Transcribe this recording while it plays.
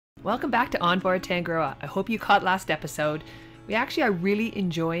Welcome back to Onboard Tangaroa. I hope you caught last episode. We actually are really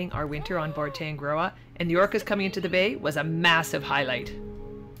enjoying our winter on board Tangaroa, and the orcas coming into the bay was a massive highlight.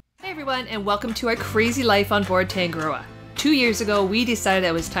 Hey everyone, and welcome to our crazy life on board Tangaroa. 2 years ago, we decided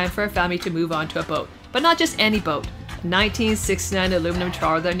it was time for our family to move on to a boat, but not just any boat. A 1969 aluminum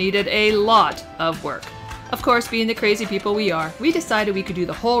trawler that needed a lot of work. Of course, being the crazy people we are, we decided we could do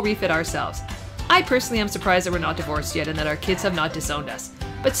the whole refit ourselves. I personally am surprised that we're not divorced yet and that our kids have not disowned us.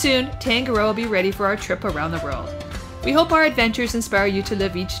 But soon, Tangaroa will be ready for our trip around the world. We hope our adventures inspire you to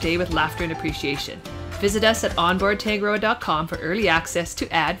live each day with laughter and appreciation. Visit us at onboardtangaroa.com for early access to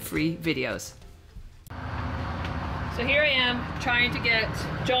ad-free videos. So here I am trying to get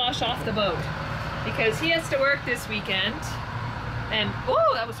Josh off the boat because he has to work this weekend. And,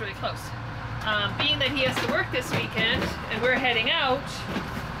 oh, that was really close. Being that he has to work this weekend and we're heading out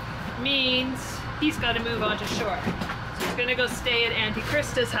means he's got to move onto shore. So he's going to go stay at Auntie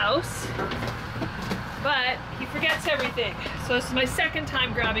Krista's house. But he forgets everything. So this is my second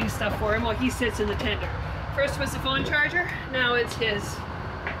time grabbing stuff for him while he sits in the tender. First was the phone charger, now it's his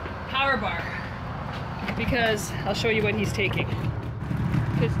power bar. Because I'll show you what he's taking.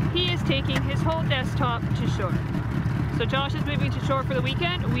 Because he is taking his whole desktop to shore. So Josh is moving to shore for the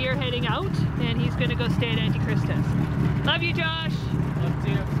weekend. We are heading out and he's gonna go stay at Auntie Krista's. Love you, Josh. Love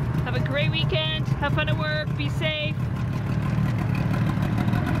you. Have a great weekend. Have fun at work. Be safe.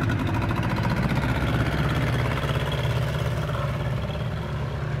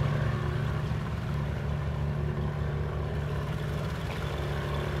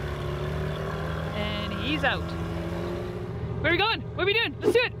 He's out. Where are we going? What are we doing?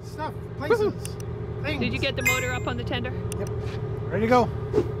 Let's do it! Stuff, places, things. Did you get the motor up on the tender? Yep. Ready to go.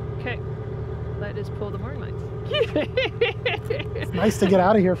 Okay. Let us pull the mooring lines. It's nice to get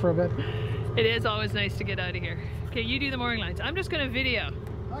out of here for a bit. It is always nice to get out of here. Okay, you do the mooring lines. I'm just going to video.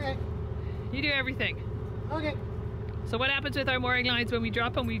 Okay. You do everything. Okay. So what happens with our mooring lines when we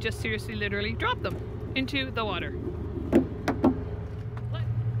drop them? We just seriously, literally drop them into the water.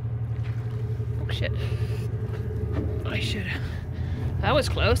 Shit. I should have. That was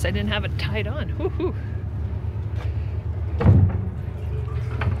close. I didn't have it tied on. Woohoo.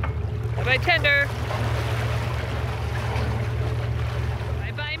 Bye bye tender.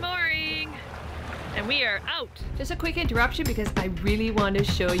 Bye bye mooring. And we are out. Just a quick interruption because I really want to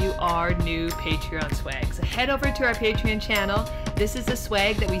show you our new Patreon swag. So head over to our Patreon channel. This is the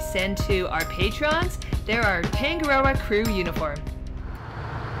swag that we send to our patrons. They're our Tangaroa crew uniform.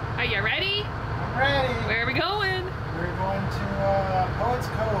 Are you ready? Ready. Where are we going? We're going to Poets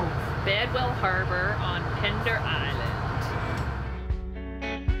Cove. Bedwell Harbor on Pender Island.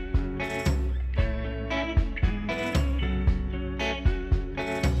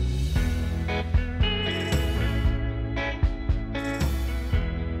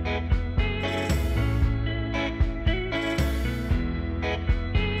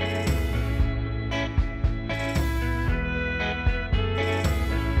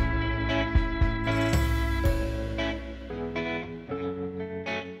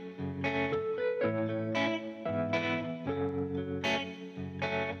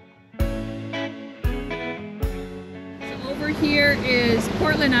 Here is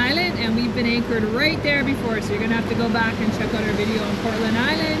Portland Island and we've been anchored right there before, so you're gonna have to go back and check out our video on Portland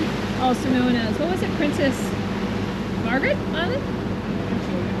Island, also known as, what was it, Princess Margaret Island?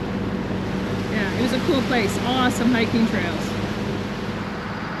 Yeah, it was a cool place, awesome hiking trails.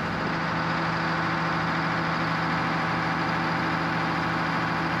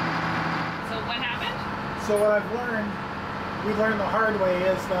 So what happened? So what I've learned, we learned the hard way,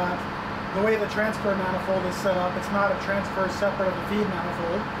 is that the way the transfer manifold is set up, it's not a transfer separate of the feed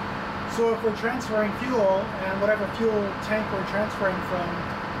manifold. So if we're transferring fuel and whatever fuel tank we're transferring from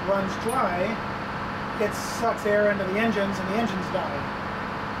runs dry, it sucks air into the engines and the engines die.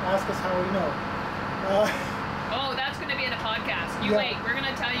 Ask us how we know. Oh, that's going to be in a podcast. You wait, we're going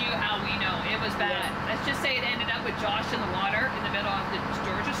to tell you how we know. It was bad. Let's just say it ended up with Josh in the water in the middle of the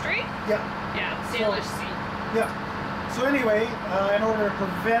Georgia Strait. Yeah. Yeah, Sailor's Sea. Yeah. So anyway, in order to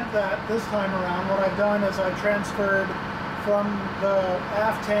prevent that this time around, what I've done is I've transferred from the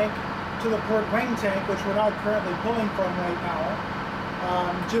aft tank to the port wing tank, which we're not currently pulling from right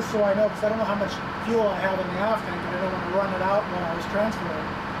now, just so I know, because I don't know how much fuel I have in the aft tank, and I don't want to run it out when I was transferring.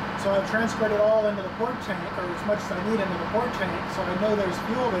 So I've transferred it all into the port tank, or as much as I need into the port tank, so I know there's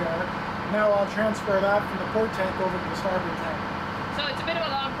fuel there. Now I'll transfer that from the port tank over to the starboard tank. So it's a bit of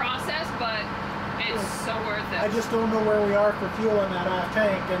a long process, but it's so worth it. I just don't know where we are for fuel in that aft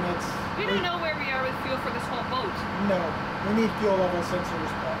tank, and it's... We don't know where we are with fuel for this whole boat. No, we need fuel level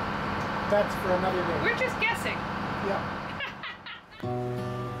sensors, but that's for another day. We're just guessing. Yeah.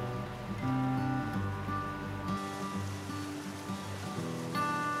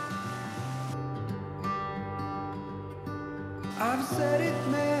 I've said it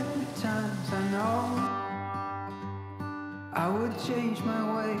many times, I know I would change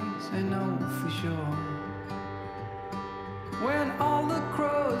my ways, I know for sure. When all the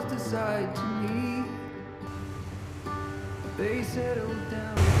crows decide to meet, they settle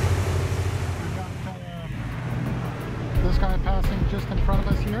down. We've got this guy passing just in front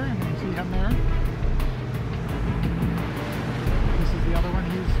of us here, and you can see him there. This is the other one.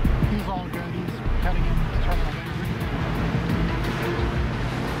 He's all good. He's heading in to turn on energy.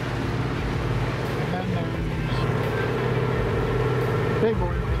 And then there's big boy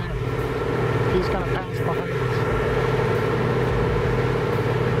over there. He's gonna pass behind us.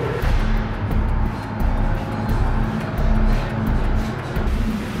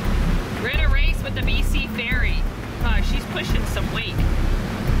 The BC ferry. She's pushing some weight.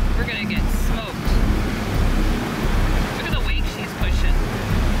 We're gonna get smoked. Look at the weight she's pushing.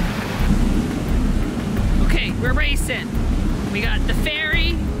 Okay, we're racing. We got the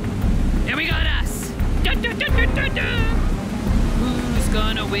ferry and we got us. Dun, dun, dun, dun, dun, dun. Who's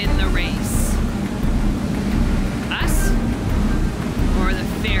gonna win the race? Us or the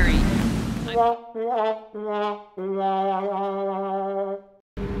ferry?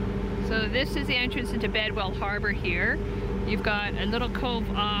 So this is the entrance into Bedwell Harbor here. You've got a little cove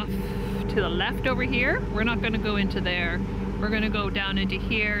off to the left over here. We're not going to go into there. We're going to go down into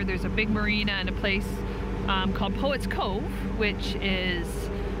here. There's a big marina and a place called Poets Cove, which is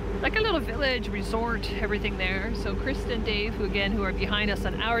like a little village, resort, everything there. So Krista and Dave, who are behind us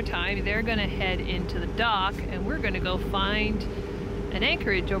on our time, they're going to head into the dock and we're going to go find an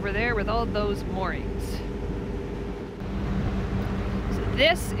anchorage over there with all those moorings.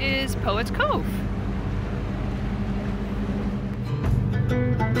 This is Poets Cove.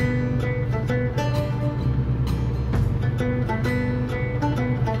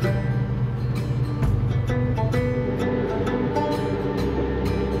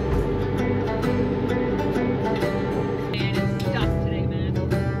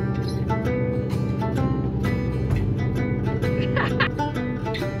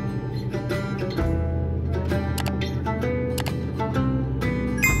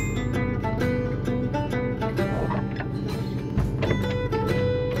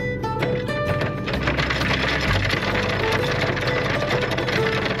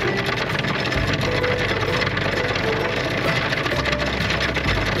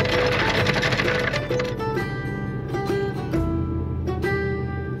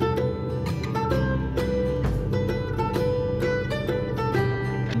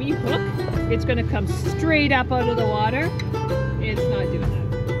 It's going to come straight up out of the water. It's not doing that.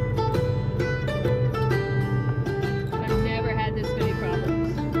 I've never had this many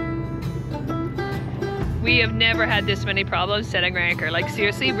problems. We have never had this many problems setting our anchor. Like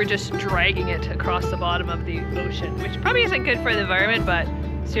seriously, we're just dragging it across the bottom of the ocean, which probably isn't good for the environment, but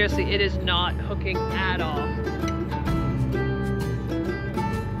seriously, it is not hooking at all.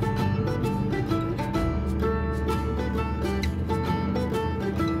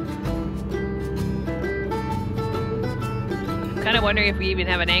 Kind of wondering if we even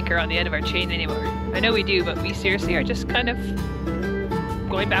have an anchor on the end of our chain anymore. I know we do, but we seriously are just kind of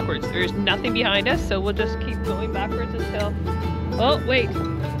going backwards. There's nothing behind us, so we'll just keep going backwards until... Oh, wait.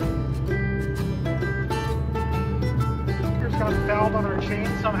 Anchor's got fouled on our chain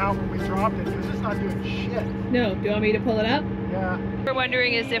somehow when we dropped it, because it's not doing shit. No, do you want me to pull it up? Yeah. We're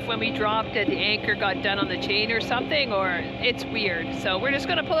wondering is if when we dropped it, the anchor got done on the chain or something, or it's weird. So we're just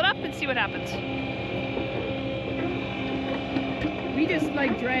gonna pull it up and see what happens. We just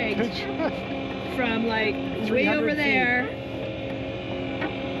like dragged from like way over there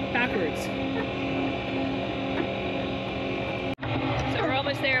backwards. So we're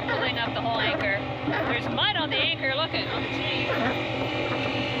almost there pulling up the whole anchor. There's mud on the anchor, look at on the chain.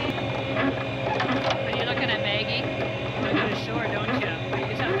 Are you looking at Maggie? I go to shore, don't you? You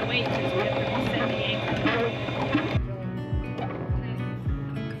just have to wait until we have to reset the anchor.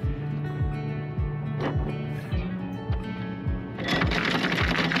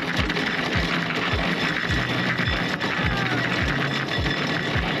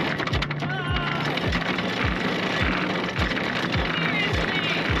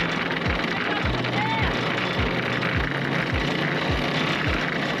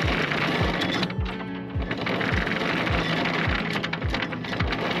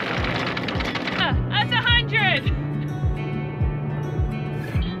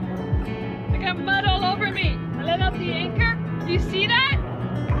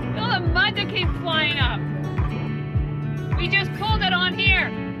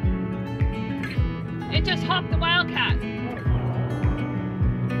 It just hopped the wildcat.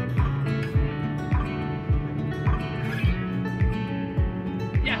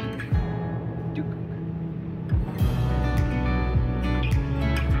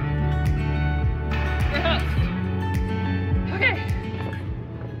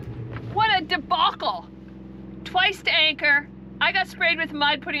 sprayed with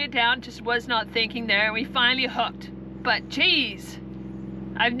mud putting it down, just was not thinking there, and we finally hooked. But geez,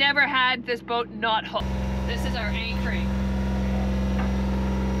 I've never had this boat not hooked. This is our anchoring.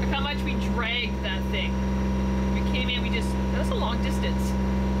 Look how much we dragged that thing. We came in, that was a long distance.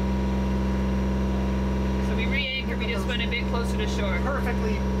 So we re-anchored, we just went a bit closer to shore.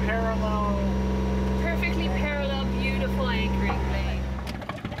 Perfectly parallel, beautiful anchoring lane.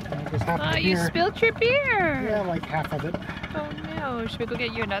 just half Oh, the you beer. spilled your beer. Yeah, like half of it. Oh no, should we go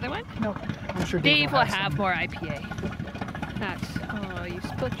get you another one? No, I'm sure Dave will some. have more IPA. Oh, you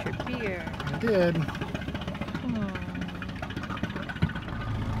spilled your beer. I did. Oh.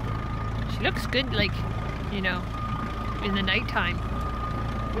 She looks good, like, you know, in the nighttime.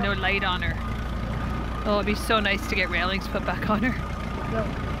 Yep. No light on her. Oh, it'd be so nice to get railings put back on her. Yep.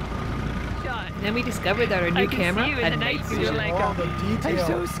 And then we discovered that our new camera had night vision. Like, all the I'm detail.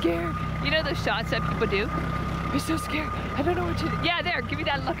 so scared. You know the shots that people do? I'm so scared. I don't know what to do. Yeah, there. Give me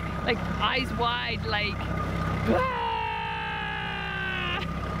that look. Like, eyes wide, like...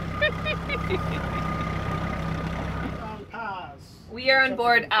 We are on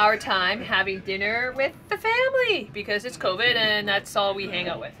board our time having dinner with the family because it's COVID and that's all we hang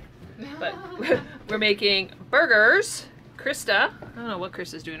out with. But we're making burgers. Krista, I don't know what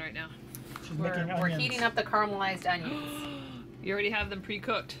Krista's doing right now. We're heating up the caramelized onions. You already have them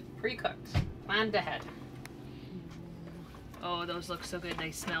pre-cooked. Pre-cooked. Planned ahead. Oh, those look so good.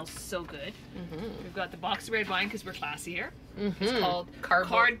 They smell so good. We've got the box of red wine because we're classy here. It's called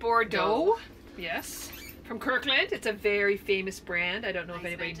Cardboard Dough. Yes. From Kirkland. It's a very famous brand. I don't know if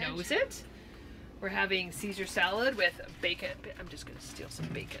anybody knows it. We're having Caesar salad with bacon. I'm just going to steal some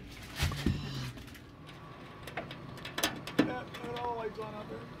bacon.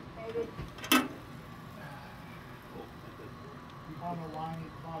 On the line,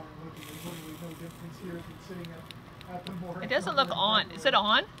 bottom looking, there's literally no difference here than sitting at the board. It doesn't look on. Is it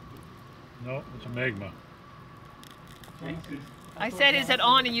on? No, it's a magma. I said, is it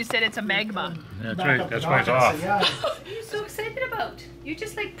on? And you said it's a magma. That's right, that's why it's off. What are you so excited about? You're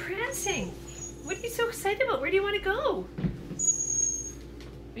just like prancing. What are you so excited about? Where do you want to go?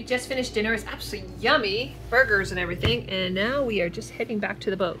 We just finished dinner. It's absolutely yummy. Burgers and everything. And now we are just heading back to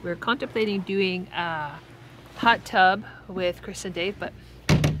the boat. We're contemplating doing a hot tub with Krista and Dave, but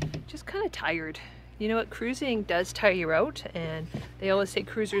just kind of tired. You know what? Cruising does tire you out. And they always say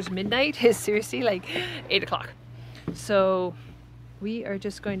cruisers midnight is seriously like 8 o'clock. So we are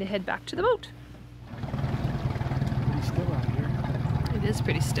just going to head back to the boat. Pretty still out here. It is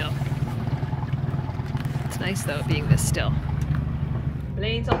pretty still. It's nice though being this still.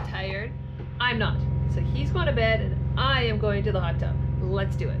 Blaine's all tired. I'm not. So he's going to bed and I am going to the hot tub.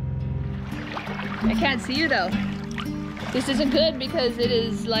 Let's do it. I can't see you though. This isn't good because it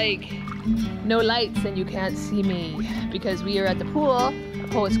is like no lights and you can't see me because we are at the pool,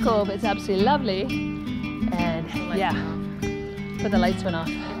 Poets Cove. It's absolutely lovely. And yeah, but the lights went off.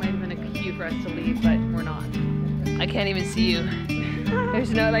 It might have been a cue for us to leave, but we're not. I can't even see you.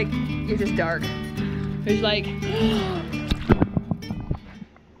 There's no like, you're just dark. There's like,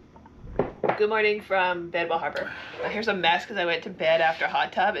 good morning from Bedwell Harbor. Here's a mess because I went to bed after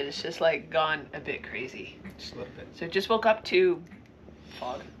hot tub and it's just like gone a bit crazy. Just a little bit. So just woke up to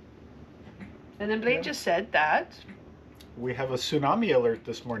fog. And then Blaine just said that. We have a tsunami alert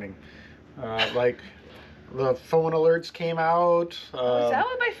this morning. Like the phone alerts came out. Is that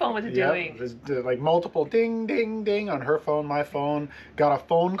what my phone was doing? There's like multiple ding, ding, ding on her phone, my phone. Got a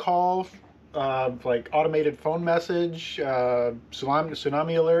phone call, like automated phone message,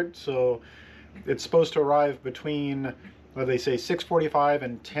 tsunami alert. So it's supposed to arrive between, what they say, 6:45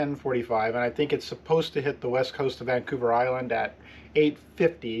 and 10:45, and I think it's supposed to hit the west coast of Vancouver Island at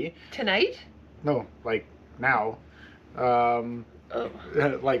 8:50. Tonight? No, like now.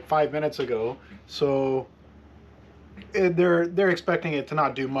 Like 5 minutes ago. So they're expecting it to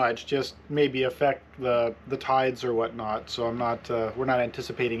not do much, just maybe affect the tides or whatnot. So I'm not we're not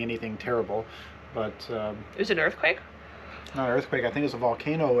anticipating anything terrible, but It was an earthquake? not an earthquake. I think it's a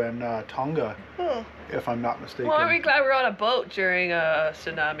volcano in Tonga, if I'm not mistaken. Well, aren't we glad we're on a boat during a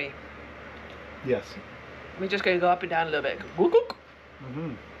tsunami? Yes. We're just going to go up and down a little bit.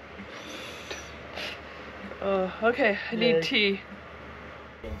 Mm-hmm. Oh, okay. I need tea.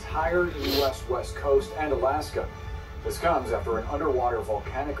 The entire U.S. West Coast and Alaska. This comes after an underwater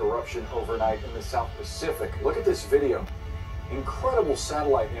volcanic eruption overnight in the South Pacific. Look at this video. Incredible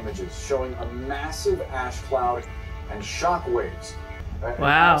satellite images showing a massive ash cloud and shock waves.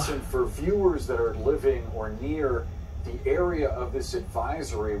 Wow. And for viewers that are living or near the area of this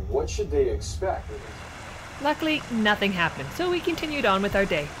advisory, what should they expect? Luckily, nothing happened, so we continued on with our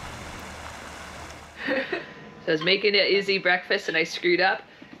day. So I was making Izzy breakfast and I screwed up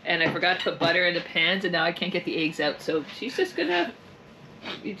and I forgot to put butter in the pans and now I can't get the eggs out. So she's just gonna,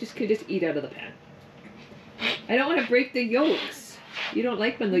 you just can just eat out of the pan. I don't want to break the yolks. You don't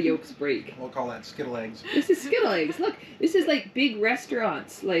like when the yolks break. We'll call that Skittle eggs. This is Skittle eggs. Look, this is like big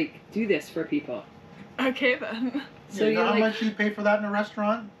restaurants. Like, do this for people. Okay then. So you know how much you pay for that in a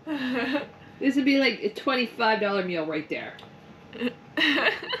restaurant? This would be like a $25 meal right there.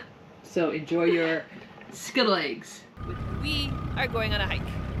 So enjoy your Skittle eggs. We are going on a hike.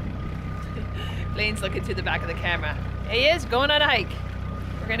 Blaine's looking through the back of the camera. He is going on a hike.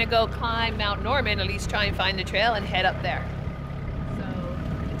 We're gonna go climb Mount Norman, at least try and find the trail and head up there. So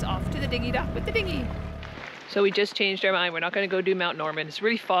it's off to the dinghy dock with the dinghy. So we just changed our mind. We're not gonna go do Mount Norman. It's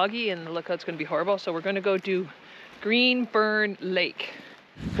really foggy and the lookout's gonna be horrible. So we're gonna go do Greenburn Lake.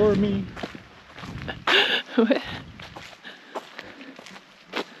 For me.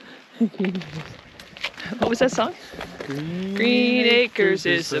 What was that song? Green Acres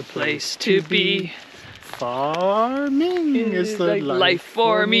is a place to be. Farming is the life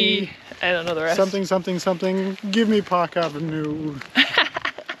for me. I don't know the rest. Something, something, something. Give me Park Avenue.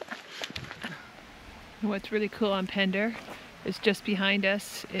 What's really cool on Pender is just behind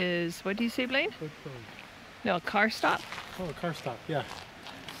us is, what do you say, Blaine? No, a car stop? Oh, a car stop, yeah.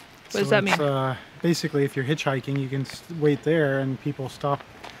 What does that mean? Basically, if you're hitchhiking, you can wait there and people stop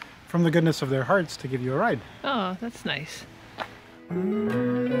from the goodness of their hearts to give you a ride. Oh, that's nice. You're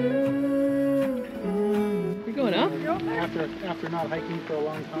going up? After not hiking for a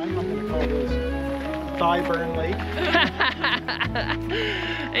long time, I'm going to call this Thigh-Burn Lake.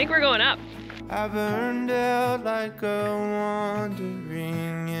 I think we're going up. I burned out like a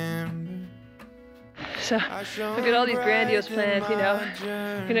wandering ember. So look at all these grandiose plans, you know.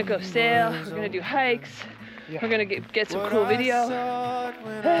 We're gonna go sail, we're gonna do hikes, we're gonna get some cool video.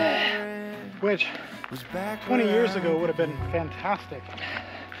 Which 20 years ago would have been fantastic.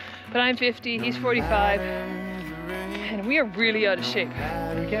 But I'm 50, he's 45, and we are really out of shape.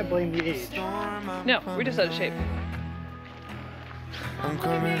 You can't blame the age. No, we're just out of shape. I'm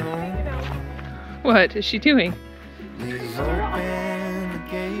coming home. What is she doing? Please open the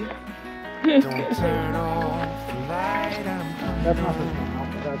gate. Don't turn off the light. I'm coming That's not the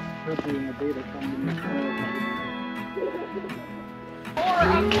home. thing. That's her being a beta trying to make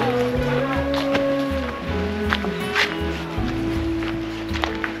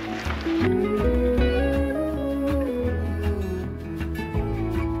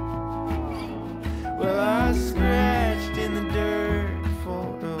Well, I scratched in the dirt for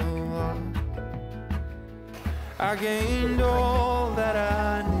a while. I gained all that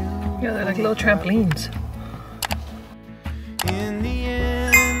I knew. Yeah, they're like little trampolines. In the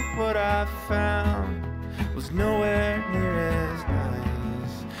end, what I found was nowhere near as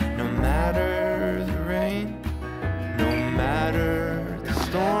nice. No matter the rain, no matter the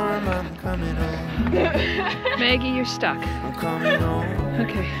storm, I'm coming home. Maggie, you're stuck. I'm coming home.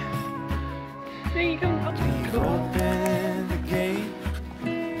 Okay. There you go. Leave open the gate.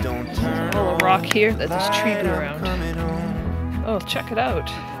 Don't turn A little rock here that this tree light, grew I'm around. coming home. Oh, check it out.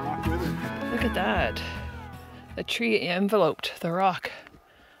 Look at that. The tree enveloped the rock.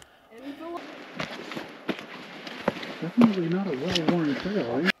 Definitely not a well-worn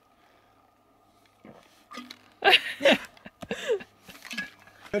trail, eh?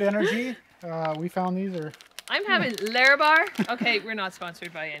 Good energy. We found these are. I'm having Larabar. Okay, we're not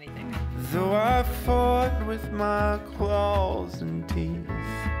sponsored by anything. Though I fought with my claws and teeth,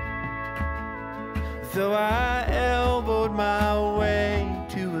 though I elbowed my way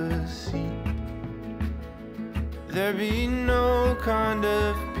to a seat, there be no kind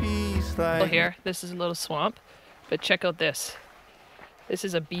of peace like Here, this is a little swamp, but check out this. This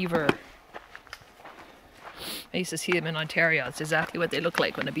is a beaver. I used to see them in Ontario. It's exactly what they look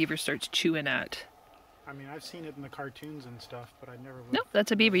like when a beaver starts chewing at. I mean, I've seen it in the cartoons and stuff, but I never. No,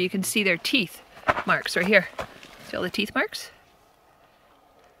 that's a beaver. You can see their teeth marks right here. See all the teeth marks?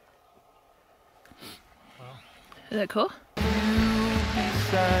 Wow. Isn't that cool?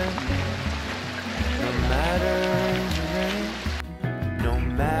 no matter the rain, no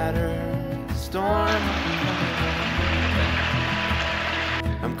matter the storm,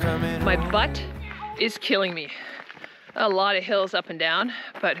 I'm coming My home. butt is killing me. A lot of hills up and down,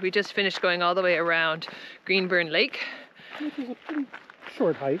 but we just finished going all the way around Greenburn Lake. Which is a pretty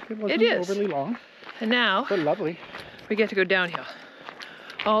short hike. It wasn't is. overly long, And now but lovely. we get to go downhill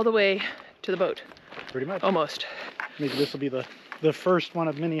all the way to the boat. Pretty much. Almost. Maybe this will be the first one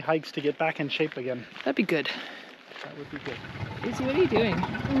of many hikes to get back in shape again. That'd be good. That would be good. Izzy, what are you doing?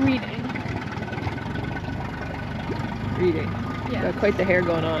 Reading. Reading. Yeah. Got quite the hair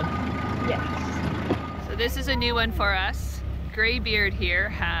going on. Yes. So this is a new one for us. Greybeard here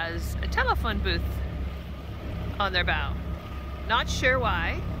has a telephone booth on their bow. Not sure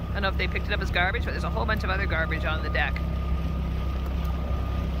why. I don't know if they picked it up as garbage, but there's a whole bunch of other garbage on the deck.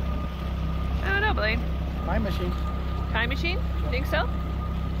 I don't know, Blaine. Time machine. Time machine? You think so?